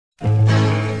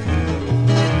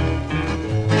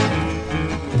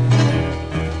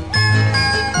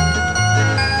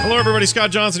everybody.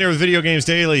 Scott Johnson here with Video Games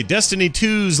Daily. Destiny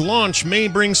 2's launch may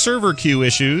bring server queue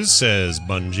issues, says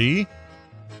Bungie.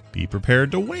 Be prepared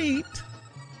to wait.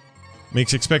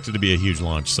 Makes expected to be a huge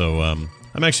launch, so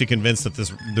I'm actually convinced that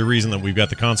the reason that we've got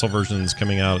the console versions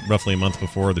coming out roughly a month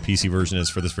before the PC version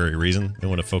is for this very reason. They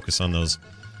want to focus on those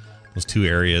two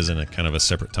areas in a kind of a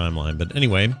separate timeline. But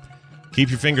anyway,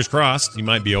 keep your fingers crossed. You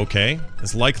might be okay.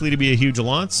 It's likely to be a huge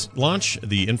launch.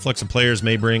 The influx of players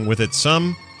may bring with it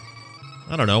some,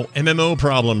 I don't know, MMO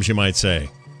problems, you might say.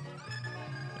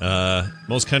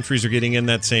 Most countries are getting in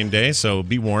that same day, so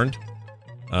be warned.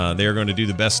 They are going to do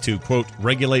the best to, quote,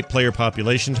 regulate player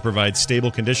population to provide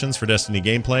stable conditions for Destiny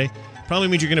gameplay. Probably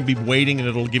means you're going to be waiting, and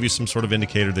it'll give you some sort of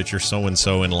indicator that you're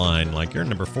so-and-so in line. Like, you're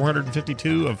number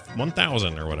 452 of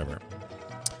 1,000 or whatever.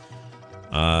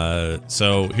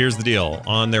 So here's the deal.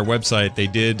 On their website, they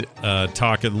did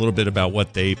talk a little bit about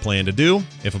what they plan to do.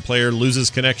 If a player loses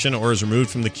connection or is removed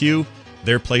from the queue,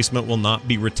 their placement will not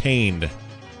be retained.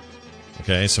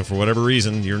 Okay, so for whatever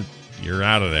reason, you're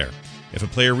out of there. If a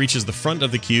player reaches the front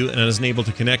of the queue and is unable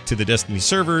to connect to the Destiny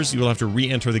servers, you will have to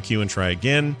re-enter the queue and try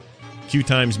again. Queue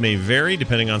times may vary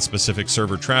depending on specific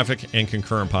server traffic and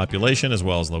concurrent population, as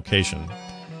well as location.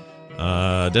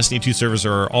 Destiny 2 servers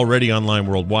are already online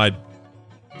worldwide,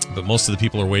 but most of the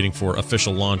people are waiting for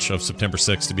official launch of September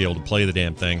 6th to be able to play the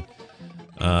damn thing.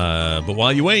 But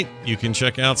while you wait, you can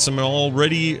check out some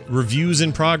already reviews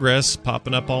in progress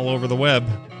popping up all over the web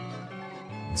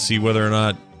and see whether or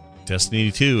not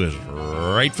Destiny 2 is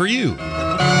right for you.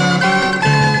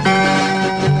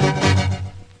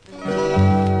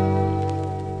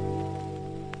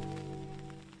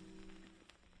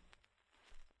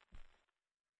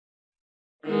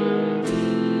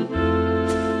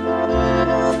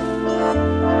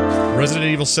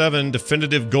 Resident Evil 7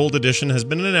 Definitive Gold Edition has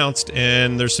been announced,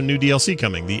 and there's some new DLC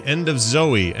coming. The End of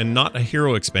Zoe and Not a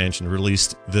Hero expansion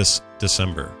released this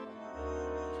December.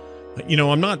 You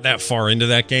know, I'm not that far into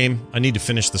that game. I need to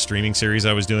finish the streaming series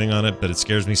I was doing on it, but it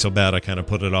scares me so bad I kind of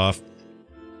put it off.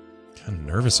 Kind of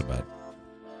nervous about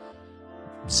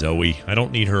Zoe. I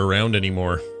don't need her around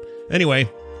anymore.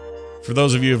 Anyway, for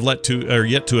those of you who have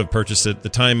yet to have purchased it, the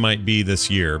time might be this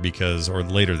year or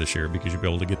later this year, because you'll be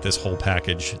able to get this whole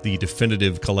package, the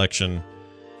Definitive Collection.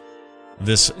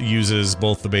 This uses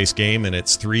both the base game and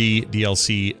its 3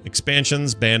 DLC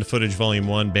expansions, Banned Footage Volume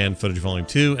 1, Banned Footage Volume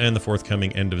 2, and the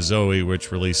forthcoming End of Zoe,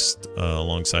 which released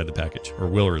alongside the package, or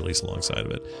will release alongside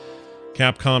of it.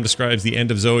 Capcom describes the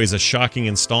End of Zoe as a shocking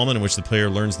installment in which the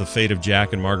player learns the fate of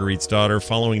Jack and Marguerite's daughter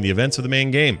following the events of the main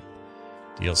game.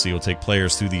 DLC will take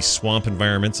players through these swamp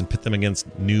environments and pit them against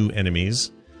new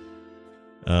enemies.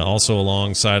 Also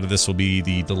alongside of this will be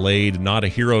the delayed Not a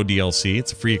Hero DLC.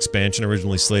 It's a free expansion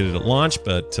originally slated at launch,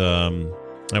 but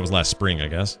that was last spring, I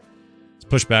guess. It's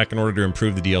pushed back in order to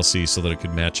improve the DLC so that it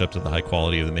could match up to the high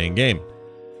quality of the main game,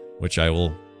 which I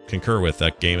will concur with.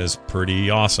 That game is pretty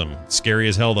awesome. It's scary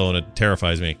as hell, though, and it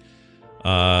terrifies me.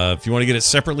 If you want to get it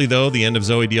separately, though, the End of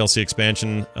Zoe DLC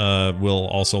expansion will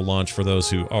also launch for those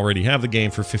who already have the game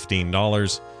for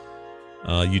 $15.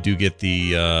 You do get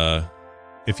the...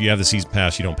 if you have the Season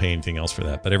Pass, you don't pay anything else for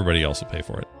that, but everybody else will pay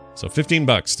for it. So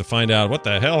 $15 to find out what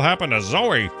the hell happened to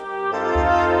Zoe.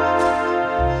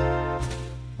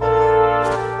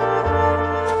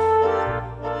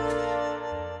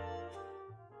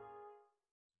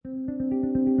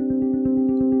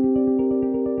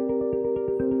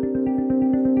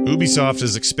 Ubisoft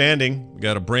is expanding. We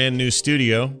got a brand new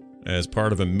studio as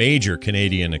part of a major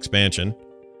Canadian expansion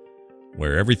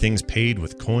where everything's paid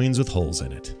with coins with holes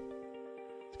in it.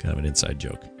 Kind of an inside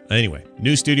joke. Anyway,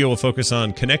 new studio will focus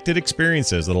on connected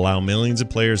experiences that allow millions of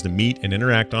players to meet and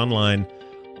interact online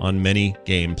on many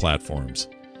game platforms.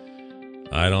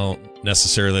 I don't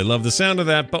necessarily love the sound of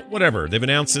that, but whatever. They've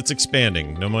announced it's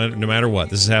expanding, no matter what.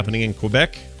 This is happening in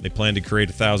Quebec. They plan to create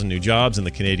 1,000 new jobs in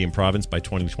the Canadian province by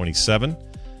 2027.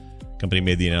 The company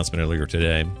made the announcement earlier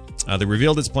today. They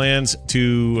revealed its plans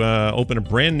to open a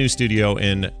brand new studio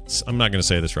in, I'm not going to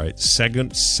say this right,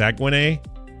 Saguenay,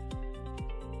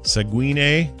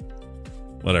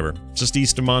 whatever, just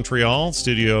east of Montreal.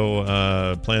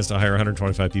 Studio plans to hire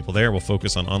 125 people there. Will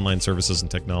focus on online services and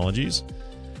technologies.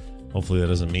 Hopefully that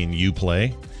doesn't mean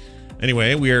Uplay.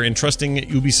 Anyway, we are entrusting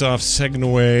Ubisoft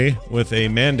Saguenay with a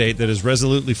mandate that is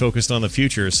resolutely focused on the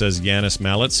future, says Yanis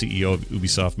Mallet, CEO of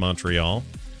Ubisoft Montreal.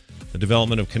 The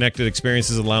development of connected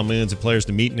experiences that allow millions of players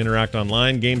to meet and interact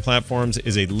online game platforms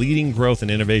is a leading growth and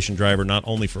innovation driver not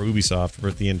only for Ubisoft,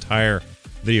 but the entire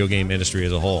video game industry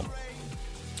as a whole.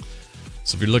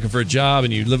 So if you're looking for a job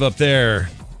and you live up there,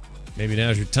 maybe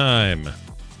now's your time.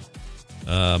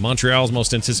 Montreal's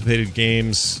most anticipated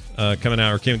games coming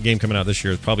out, or game coming out this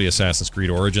year is probably Assassin's Creed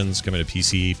Origins, coming to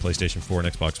PC, PlayStation 4,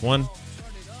 and Xbox One.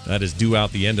 That is due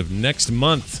out the end of next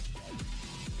month.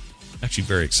 Actually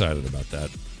very excited about that.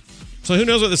 So who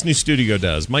knows what this new studio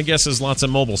does? My guess is lots of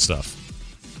mobile stuff.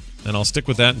 And I'll stick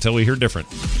with that until we hear different.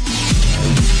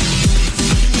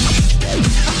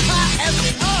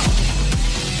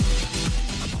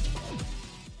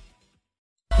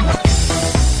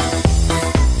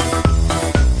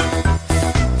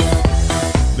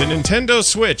 The Nintendo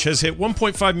Switch has hit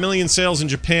 1.5 million sales in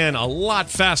Japan, a lot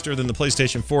faster than the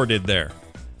PlayStation 4 did there.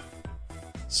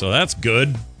 So that's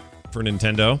good for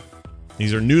Nintendo.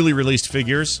 These are newly released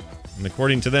figures, and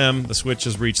according to them, the Switch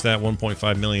has reached that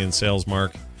 1.5 million sales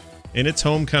mark in its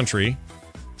home country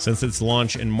since its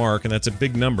launch in March, and that's a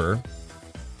big number.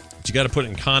 But you got to put it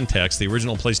in context. The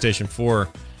original PlayStation 4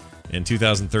 in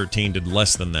 2013 did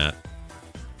less than that.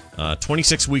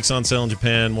 26 weeks on sale in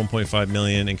Japan, 1.5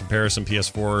 million. In comparison,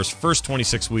 PS4's first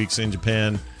 26 weeks in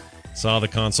Japan saw the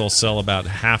console sell about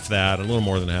half that, a little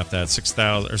more than half that,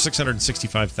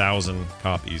 665,000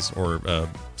 copies, or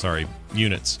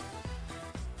units.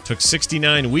 Took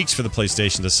 69 weeks for the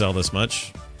PlayStation to sell this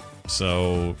much,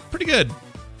 so pretty good,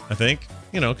 I think.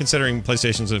 You know, considering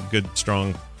PlayStation's a good,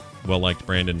 strong, well-liked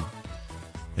brand in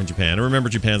Japan. And remember,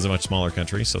 Japan's a much smaller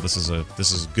country, so this is a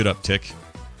good uptick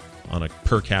on a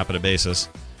per capita basis.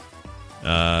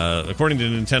 According to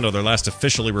Nintendo, their last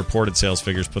officially reported sales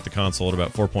figures put the console at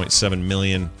about 4.7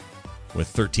 million,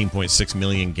 with 13.6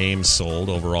 million games sold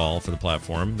overall for the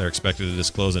platform. They're expected to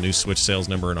disclose a new Switch sales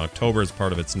number in October as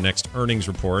part of its next earnings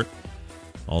report,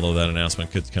 although that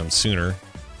announcement could come sooner.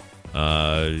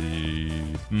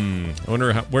 I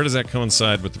wonder where does that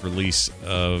coincide with the release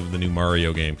of the new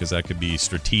Mario game, because that could be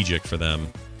strategic for them.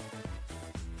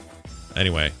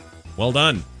 Anyway, well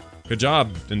done. Good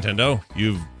job, Nintendo.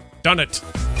 You've done it.